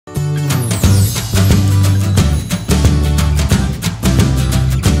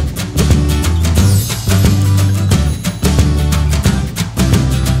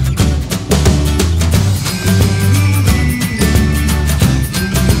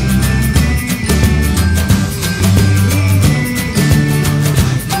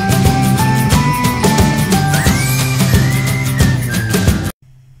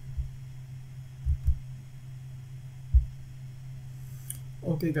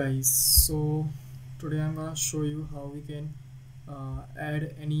Hey guys, so today I'm gonna show you how we can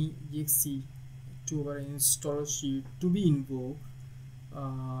add any exe to our installer sheet to be invoked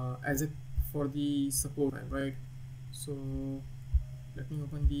as a for the support file, right? So let me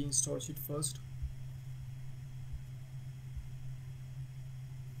open the install sheet first.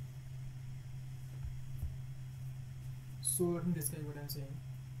 So let me describe what I'm saying.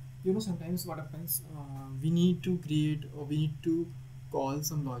 Sometimes what happens, we need to create or we need to call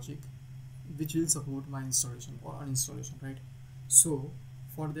some logic which will support my installation or uninstallation, right? So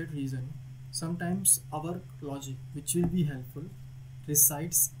for that reason, sometimes our logic which will be helpful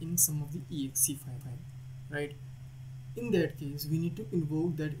resides in some of the exe file, right? In that case, we need to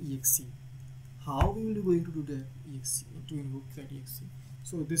invoke that exe. How we will be going to do that exe, to invoke that exe?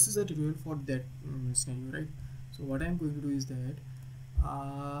 So this is a tutorial for that scenario, right? So what I'm going to do is that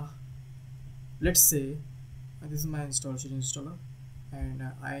let's say this is my install sheet installer, and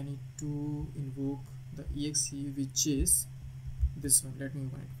I need to invoke the exe, which is this one. Let me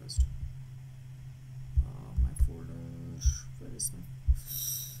open it first. My folder, where is my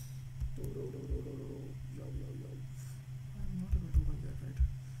I'm not able to open that, right?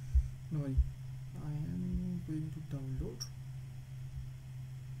 No worry, I am going to downloads.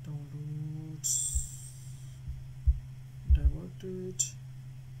 Divert it.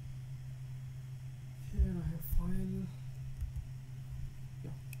 Here I have file,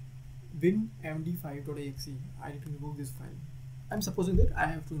 winmd5.exe. I need to invoke this file. I'm supposing that I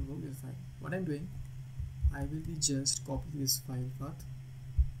have to invoke this file. What I'm doing, I will be just copy this file path.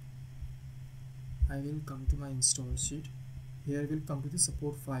 I will come to my install sheet. Here I will come to the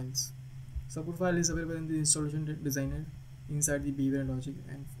support files. Support file is available in the installation designer inside the behavior and logic,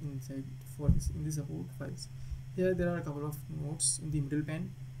 and inside for this in the support files. Here there are a couple of notes in the middle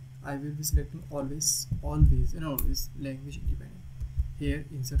pane. I will be selecting always language independent. Here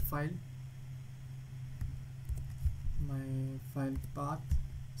insert file, my file path,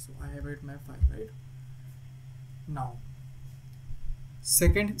 so I have it my file, right? Now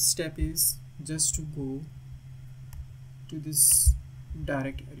second step is just to go to this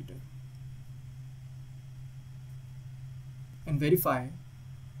direct editor and verify.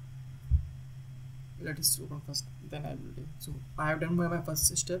 Let us open first, then I will do. So I have done my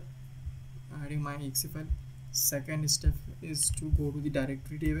first step, adding my exe file. Second step is to go to the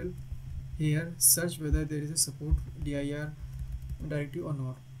directory table. Here search whether there is a support dir directory or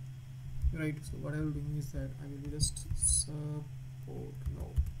not, right? So what I will do is that I will be just support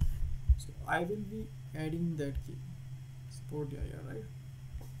no. So I will be adding that key support dir, right?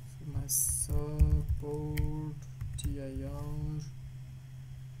 So my support dir,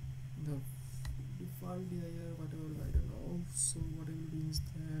 the default dir, whatever, I don't know. So what I will do is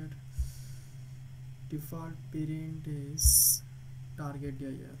that default parent is target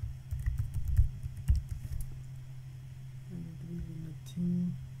dir, and it will be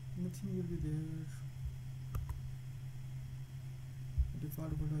nothing will be there.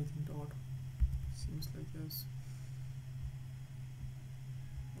 Default will, I think, dot, seems like yes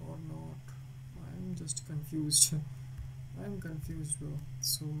or not. I'm just confused. I'm confused, bro.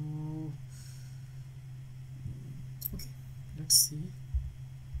 So okay, let's see.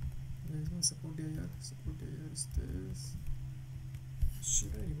 There is my support dir. Support dir is this.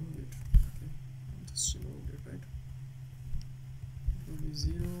 Should I remove it? Okay, I'm just removed it, right? It will be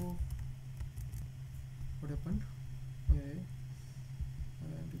 0. What happened? Okay,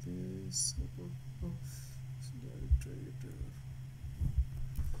 and it is support. Oh,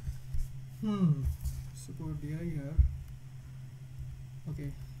 support dir. Okay,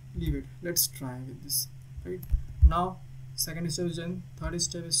 leave it. Let's try with this, right? Now second step is done. Third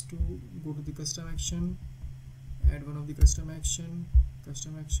step is to go to the custom action, add one of the custom action,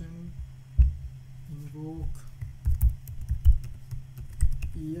 invoke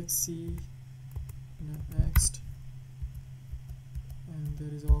exe, next, and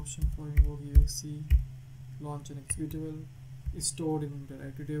there is an option for invoke exe, launch an executable, is stored in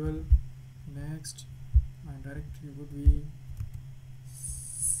directory table. Next, my directory would be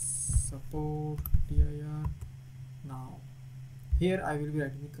support dir. Now here I will be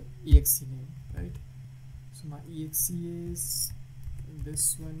writing the exe name, right? So my exe is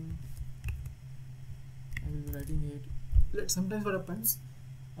this one. I will be writing it. Sometimes what happens,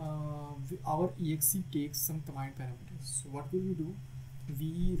 our exe takes some command parameters. So what will we do?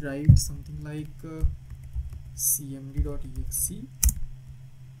 We write something like cmd.exe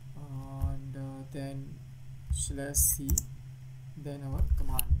and then /c, then our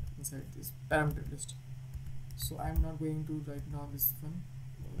command inside this parameter list. So I'm not going to write now this one,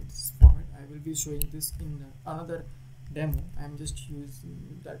 this format. I will be showing this in another demo, I'm just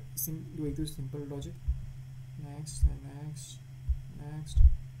using that doing this simple logic. Next and next.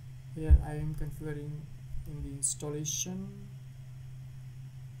 Here I am configuring in the installation,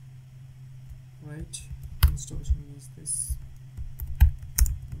 right? Installation is this,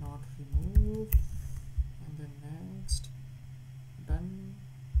 not remove, and then next, done.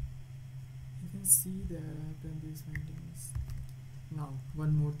 You can see that I've done these findings. Now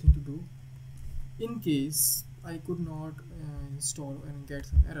one more thing to do. In case I could not install and get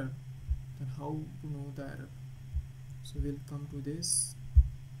some error, then how to know the error? So we'll come to this,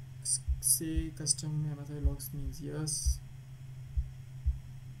 say custom MSI logs means yes,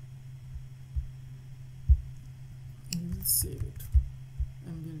 and we'll save it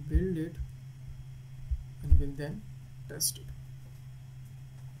and we'll build it and we'll then test it.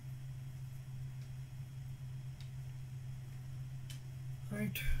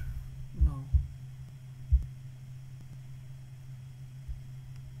 Right, now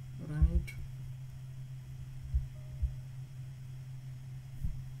run it.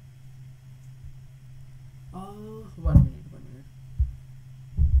 One minute.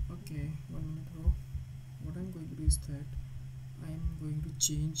 Okay, 1 minute ago. What I'm going to do is that I'm going to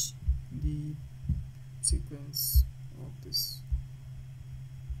change the sequence of this.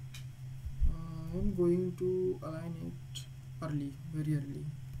 I'm going to align it early, very early,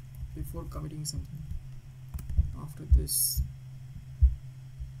 before committing something. After this,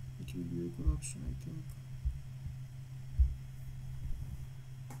 it will be a good option, I think.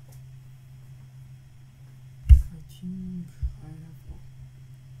 I have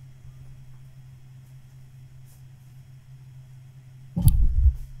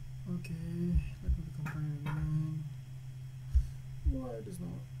okay, let me compile again. Why it is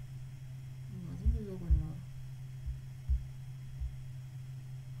not? Nothing is open here.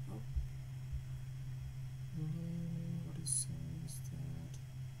 Oh. What is that?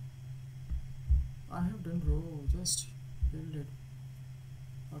 I have done, bro. Just build it.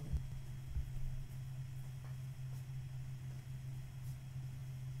 Okay.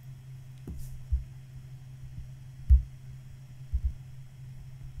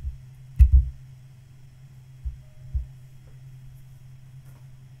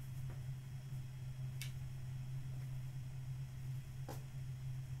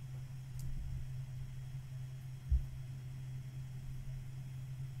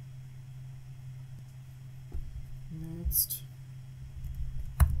 Next,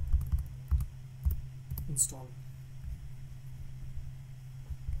 install.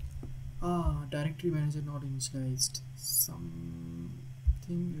 Directory manager not initialized. Something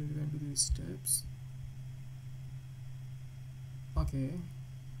relevant to these steps. Okay,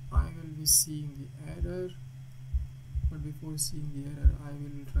 I will be seeing the error, but before seeing the error, I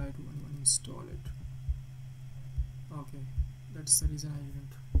will try to uninstall it. Okay, that's the reason I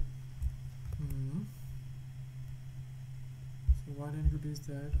didn't. So what I need to do is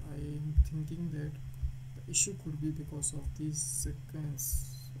that I am thinking that the issue could be because of this sequence.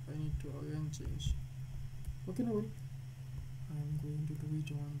 I need to again change. Okay, no worry. I'm going to do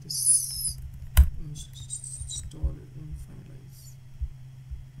it on this install in finalize.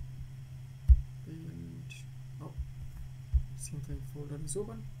 And oh, seems like folder is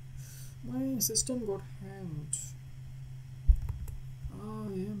open. My system got hanged.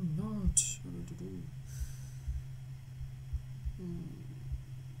 I am not able to do.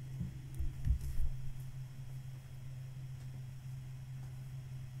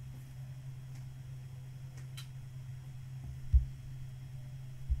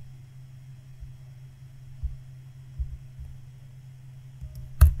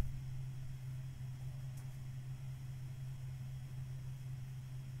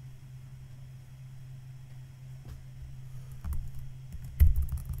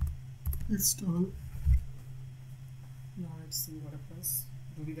 Install. Now let's see what happens.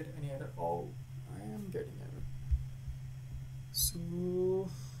 Do we get any error? Oh, I am getting error. So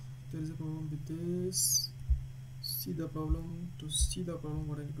there is a problem with this. See the problem. To see the problem,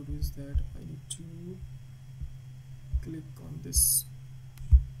 what I need to do is that I need to click on this,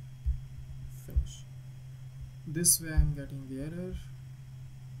 finish. This way I'm getting the error.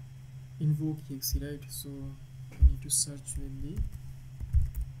 Invoke exe, right? So I need to search with the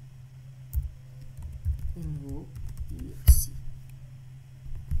invoke exe.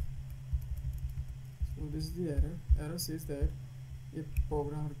 So this is the error. Error says that if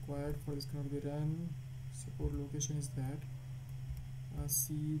program required for this cannot be run, support location is that.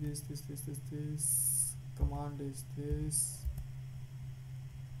 See this command is this.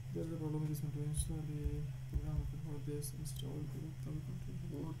 There's a problem with this one to install the program for this install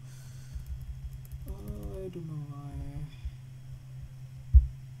board. I don't know why.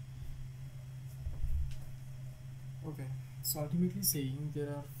 Okay, so ultimately saying there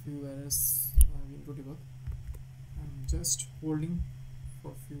are few errors we need to debug. I'm just holding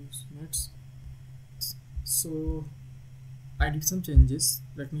for a few minutes. So I did some changes.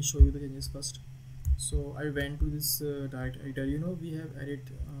 Let me show you the changes first. So I went to this direct editor. You know, we have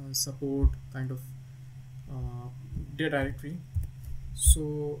added support kind of directory.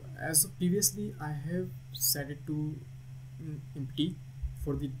 So as previously I have set it to empty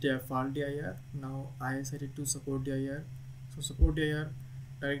for the default dir. Now I set it to support dir. So support dir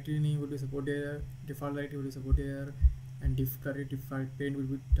directory name would be support dir, default directory would be support dir, and default parent would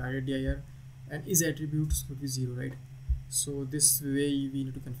be direct dir, and is attributes would be 0, right? So this way we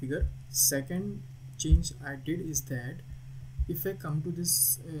need to configure. Second change I did is that if I come to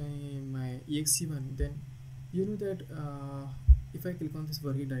this my exe1, then you know that if I click on this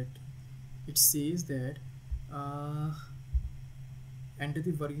working directory, it says that uh, enter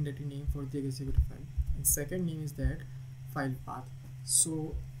the working directory name for the executable file, and second name is that file path.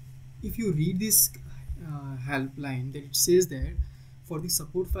 So if you read this help line, that it says that for the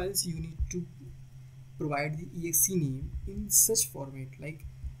support files you need to provide the exe name in such format, like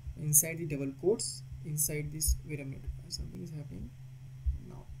inside the double quotes, inside this, wait a minute, something is happening.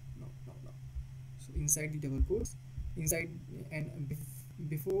 No. So inside the double quotes, inside, and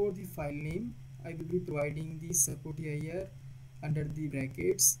before the file name I will be providing the support dir under the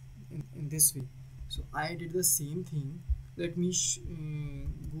brackets in this way. So I did the same thing. Let me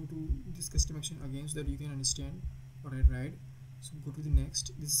go to this custom action again so that you can understand what I write. So go to the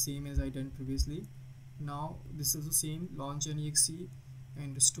next. This is same as I done previously. Now this is the same, launch an exe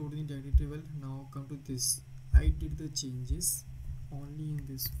and stored in the directory table. Now come to this. I did the changes only in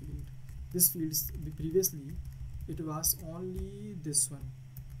this field. This field is previously it was only this one.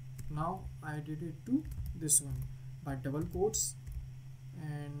 Now I did it to this one by double quotes,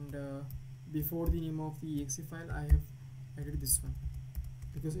 and before the name of the exe file I have added this one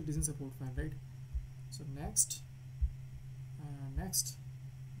because it isn't support file, right? So next,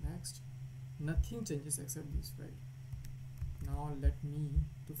 nothing changes except this, right? Now let me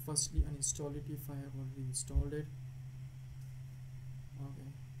to firstly uninstall it if I have already installed it.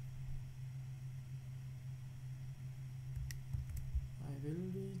 Okay, I will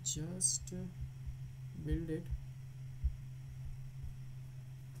be just build it.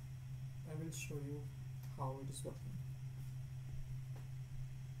 I will show you how it is working.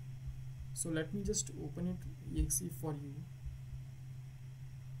 So let me just open it exe for you.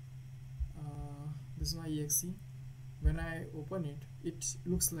 This is my exe. When I open it, it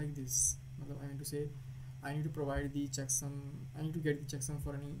looks like this. I mean to say, I need to provide the checksum. I need to get the checksum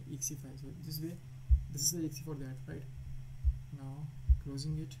for any exe file. So this way, this is the exe for that, right? Now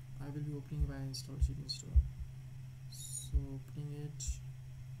closing it, I will be opening by Installshield install. So opening it,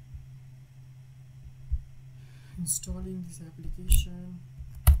 installing this application.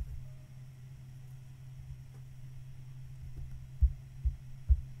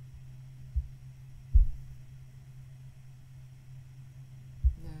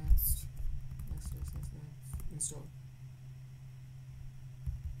 Next, install.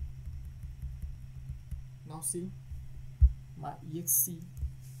 Now see, my exe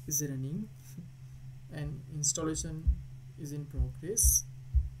is running and installation is in progress.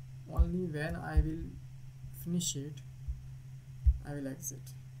 Only when I will finish it, I will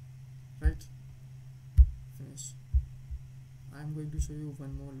exit, right? Finish. I'm going to show you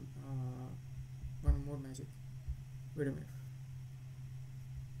one more magic. Wait a minute.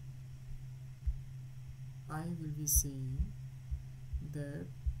 I will be saying that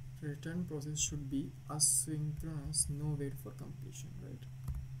return process should be asynchronous, no wait for completion, right?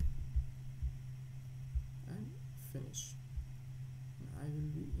 And finish. I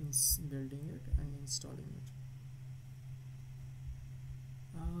will be building it and installing it.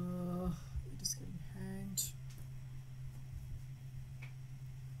 It is getting hanged.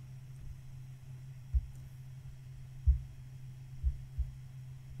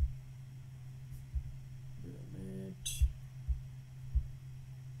 Wait a minute.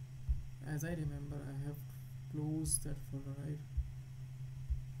 As I remember, I have closed that folder, right?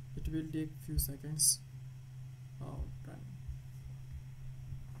 It will take few seconds. Oh, done.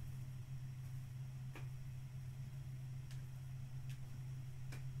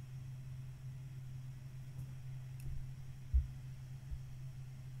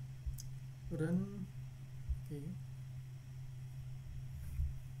 Run. Okay.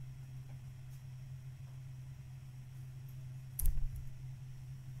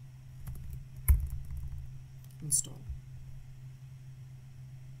 Install.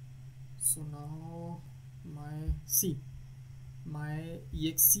 So now my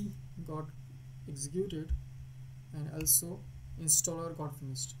exe got executed, and also installer got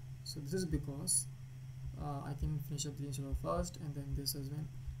finished. So this is because I can finish up the installer first and then this as well,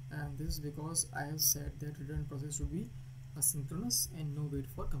 and this is because I have said that return process should be asynchronous and no wait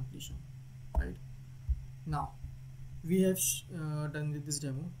for completion. Right, now we have done with this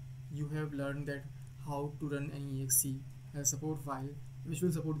demo. You have learned that how to run an exe as support file which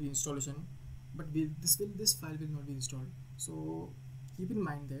will support the installation, but this file will not be installed. So keep in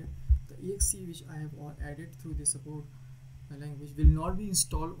mind that the exe which I have added through the support language will not be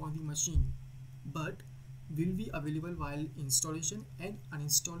installed on the machine, but will be available while installation and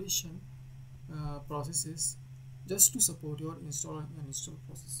uninstallation processes, just to support your install and uninstall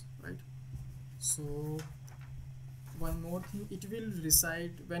process, right? So one more thing, it will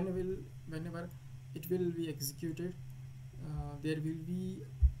reside whenever it will be executed. There will be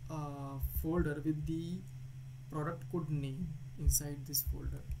a folder with the product code name inside this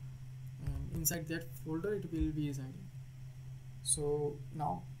folder, and inside that folder it will be residing. So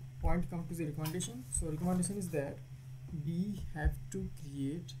now point come to the recommendation. So recommendation is that we have to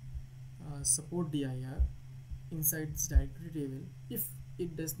create support dir inside this directory table if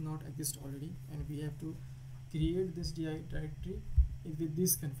it does not exist already, and we have to create this directory with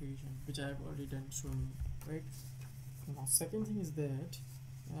this configuration which I have already done shown you, right? Now second thing is that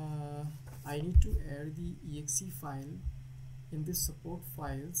I need to add the exe file in this support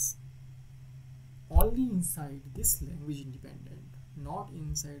files only inside this language independent, not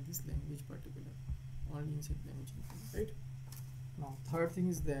inside this language particular, only inside language independent, right? Now third thing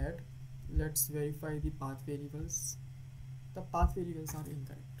is that let's verify the path variables. The path variables are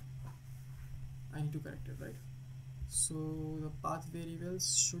incorrect. I need to correct it, right? So the path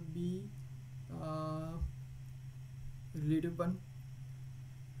variables should be relative one.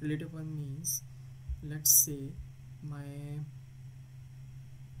 Relative one means, let's say my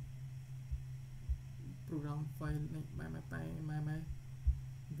program file, like my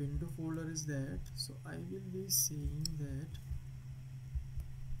window folder is that, so I will be saying that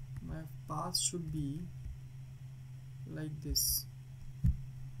my path should be like this: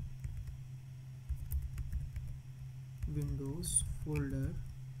 Windows folder,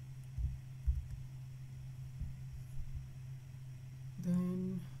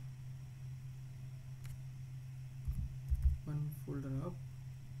 then one folder up,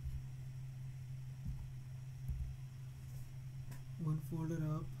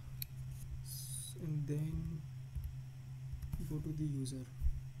 and then go to the user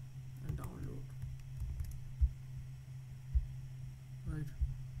and download, right?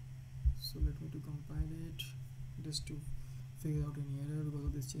 So let me to compile it just to figure out any error because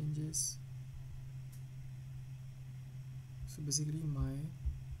of these changes. So basically my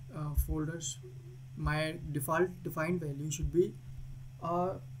folders, my default defined value should be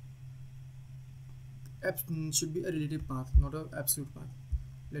a relative path, not a absolute path.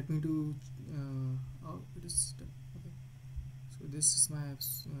 Let me do oh, it is done. Okay, so this is my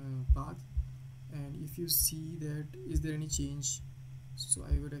path, and if you see that is there any change, so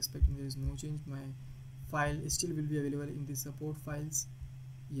I would expect there is no change. My file still will be available in the support files.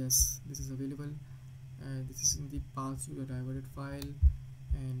 Yes, this is available, and this is in the path to the diverted file,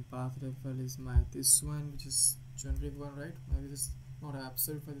 and path file is my this one, which is generic one, right? This is not an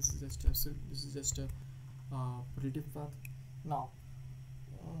absolute file, this is just absolute, this is just a relative path. Now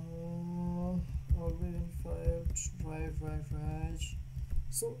always in file drive.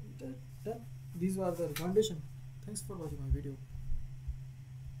 So done. These were the recommendation. Thanks for watching my video.